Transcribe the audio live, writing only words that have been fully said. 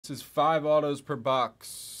This is 5 autos per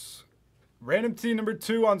box. Random team number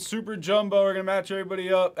 2 on Super Jumbo. We're going to match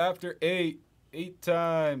everybody up after 8. 8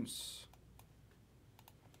 times.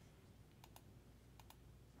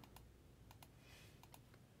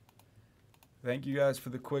 Thank you guys for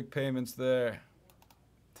the quick payments there.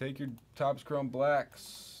 Take your Topps Chrome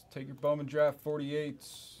Blacks. Take your Bowman Draft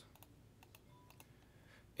 48s.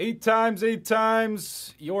 8 times, 8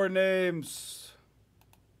 times. Your names.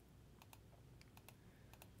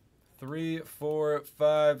 3, 4,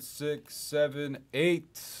 5, 6, 7,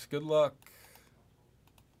 8. Good luck.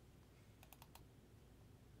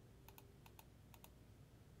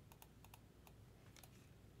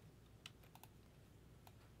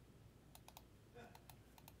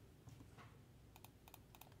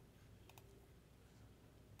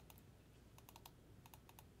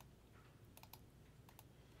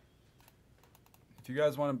 If you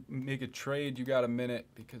guys want to make a trade, you got a minute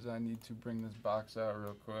because I need to bring this box out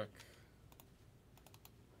real quick.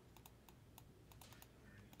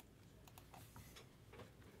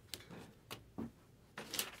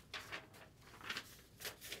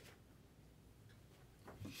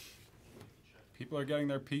 People are getting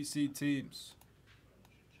their PC teams.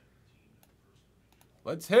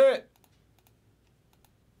 Let's hit!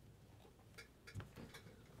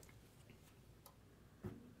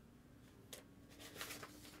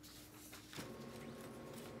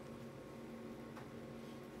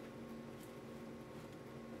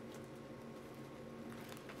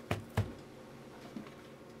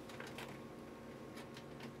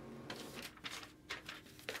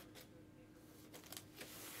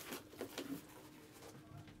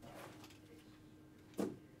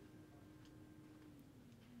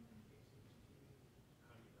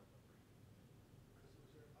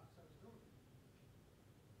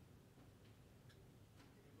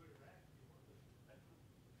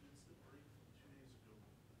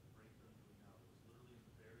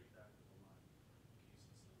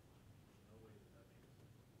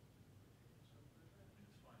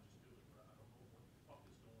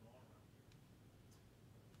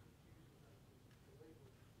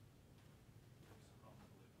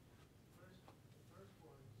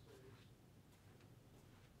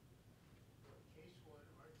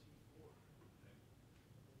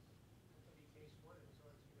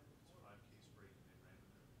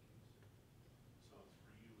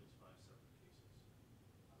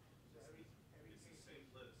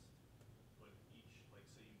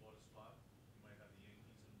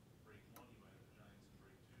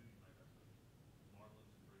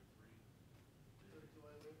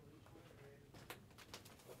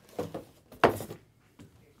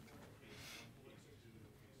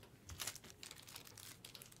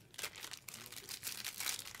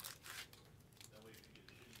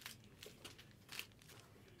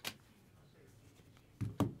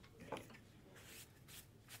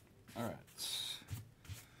 All right,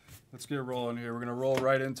 let's get rolling here. We're going to roll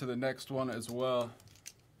right into the next one as well.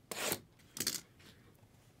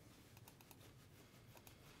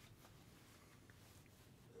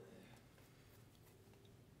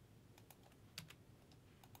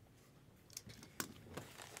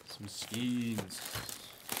 Some schemes.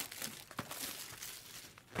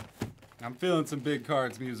 I'm feeling some big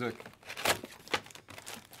cards music.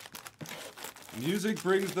 Music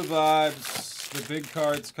brings the vibes. The big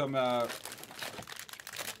cards come out.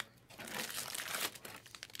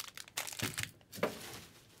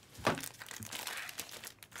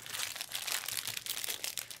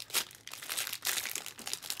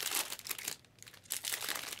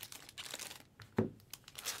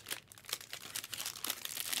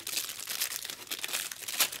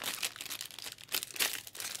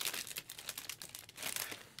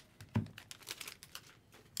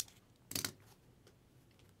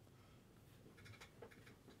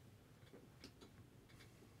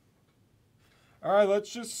 All right,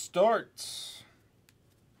 let's just start.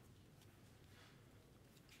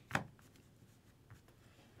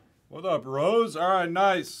 What up, Rose? All right,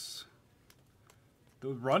 nice. The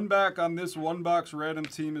run back on this one box random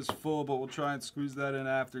team is full, but we'll try and squeeze that in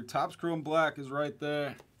after. Topps Chrome Black is right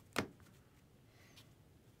there.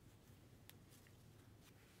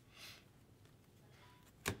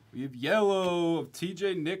 We have yellow of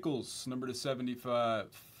TJ Nichols, number to 75.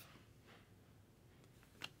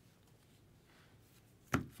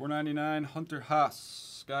 $4.99 Hunter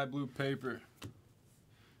Haas, sky blue paper.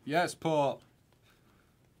 Yes, Paul.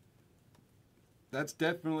 That's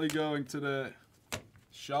definitely going to the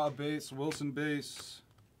Shaw base, Wilson base.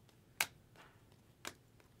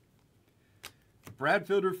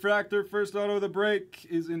 Bradfield refractor, first auto of the break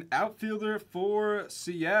is an outfielder for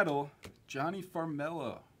Seattle, Johnny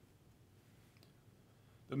Farmelo.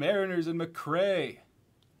 The Mariners and McRae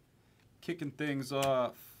kicking things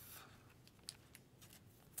off.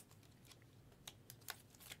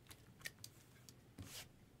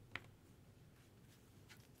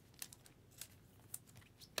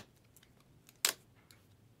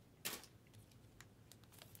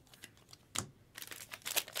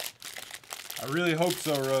 I really hope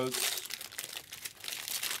so, Rose.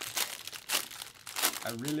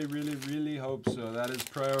 I really, really, really hope so. That is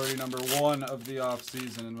priority number 1 of the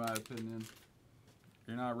offseason, in my opinion.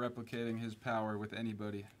 You're not replicating his power with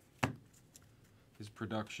anybody. His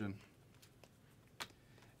production.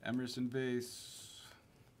 Emerson base.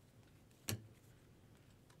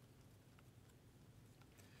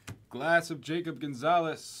 Glass of Jacob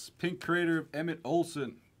Gonzalez. Pink crater of Emmett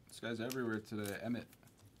Olson. This guy's everywhere today. Emmett.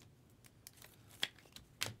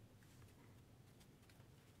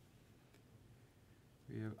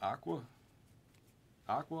 We have Aqua.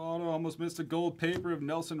 Aqua Auto. Almost missed a gold paper of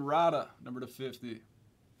Nelson Rada. Number /50.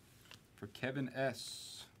 For Kevin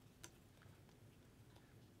S.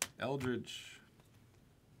 Eldridge.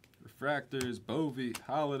 Refractors. Bovey.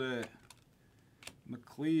 Holiday.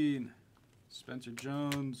 McLean. Spencer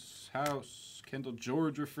Jones. House. Kendall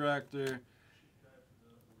George refractor.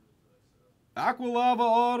 Aqualava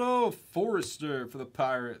Auto. Forrester for the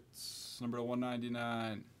Pirates. Number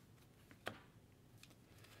 /199.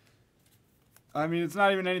 I mean, it's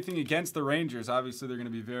not even anything against the Rangers. Obviously, they're going to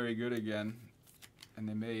be very good again. And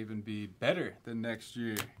they may even be better than next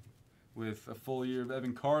year with a full year of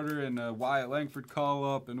Evan Carter and a Wyatt Langford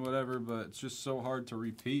call-up and whatever, but it's just so hard to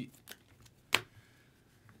repeat.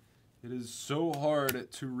 It is so hard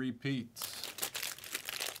to repeat.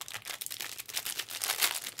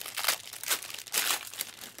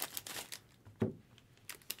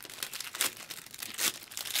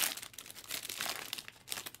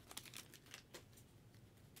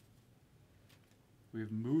 We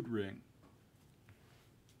have Mood Ring.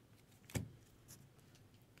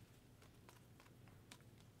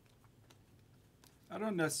 I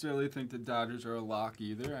don't necessarily think the Dodgers are a lock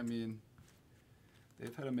either. I mean,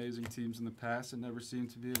 they've had amazing teams in the past and never seem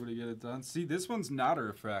to be able to get it done. See, this one's not a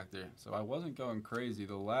refractor, so I wasn't going crazy.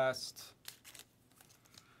 The last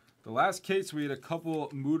case, we had a couple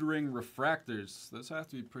Mood Ring refractors. Those have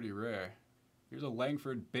to be pretty rare. Here's a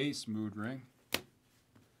Langford base Mood Ring.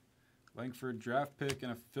 Langford draft pick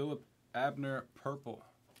and a Philip Abner purple.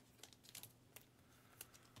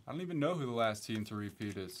 I don't even know who the last team to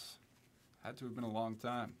repeat is. Had to have been a long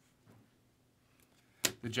time.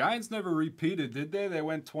 The Giants never repeated, did they? They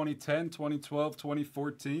went 2010, 2012,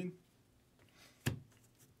 2014.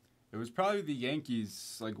 It was probably the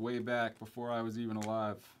Yankees, like way back before I was even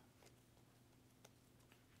alive.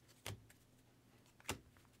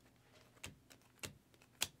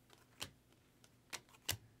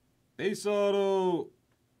 Base auto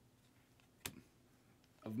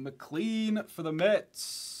of McLean for the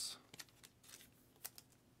Mets.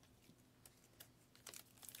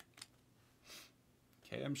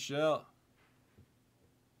 Cam Shell.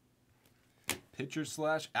 Pitcher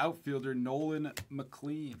 / outfielder Nolan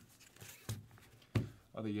McLean.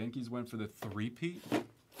 Oh, the Yankees went for the three-peat?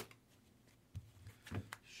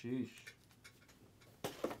 Sheesh.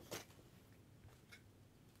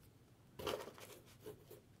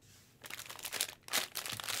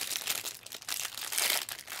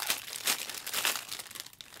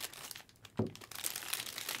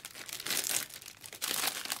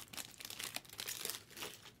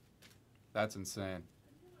 That's insane.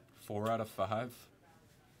 4 out of 5.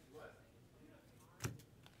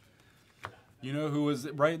 You know who was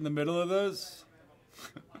right in the middle of those?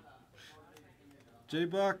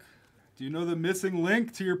 J-Buck, do you know the missing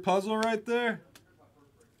link to your puzzle right there?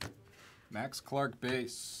 Max Clark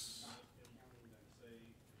base.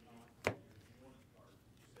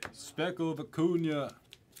 Speckle of Acuna.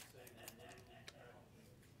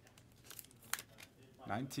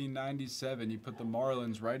 1997, you put the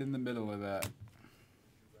Marlins right in the middle of that.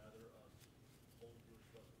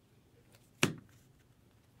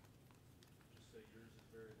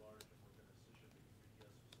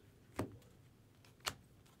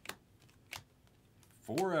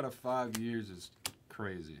 Four out of 5 years is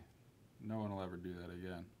crazy. No one will ever do that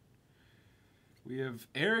again. We have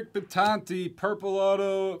Eric Batanti, purple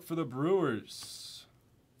auto for the Brewers.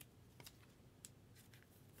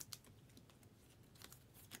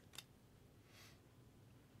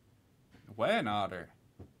 When Otter.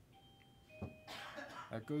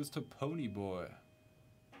 That goes to Pony Boy.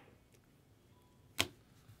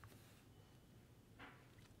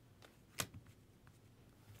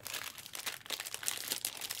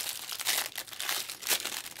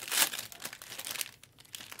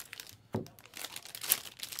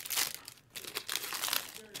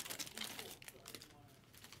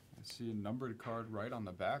 see a numbered card right on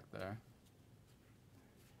the back there.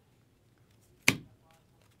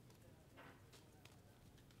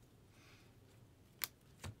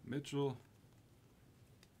 Mitchell.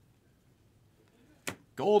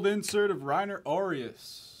 Gold insert of Reiner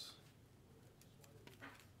Aureus.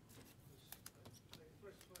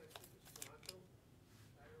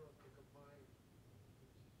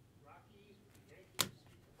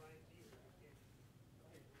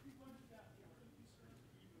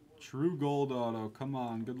 True gold auto. Come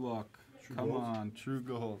on. Good luck. Come on. True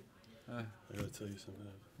gold. I gotta tell you something.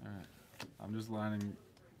 All right. I'm just lining.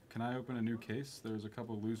 Can I open a new case? There's a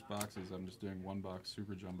couple loose boxes. I'm just doing one box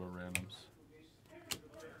super jumbo randoms.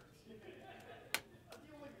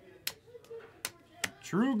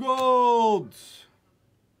 True gold.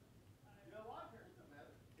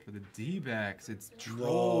 For the D-backs, it's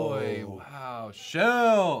Troy. No. Wow.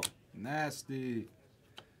 Shell. Nasty.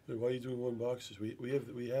 Wait, why are you doing one boxes? We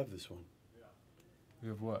have this one. We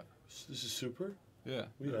have what? This is super. Yeah.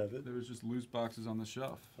 We have it. There was just loose boxes on the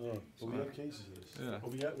shelf. Oh, but we have cases of this. Yeah.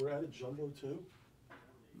 We're at a jumbo too.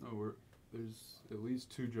 No, there's at least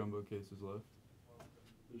 2 jumbo cases left.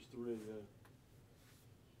 There's 3. Yeah.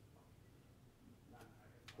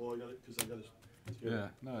 Well, I got it because I got it. Yeah.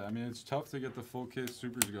 No, I mean it's tough to get the full case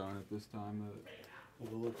supers going at this time.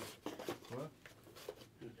 Look. What?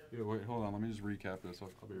 Yeah, wait, hold on. Let me just recap this.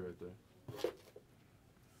 I'll be right there.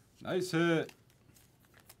 Nice hit.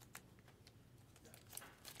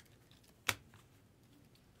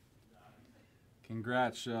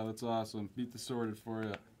 Congrats, Shell. That's awesome. Beat the sorted for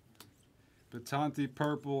you. Batanti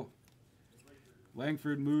purple.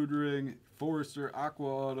 Langford mood ring. Forrester aqua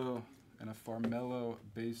auto. And a Farmello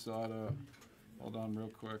base auto. Hold on real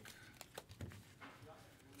quick.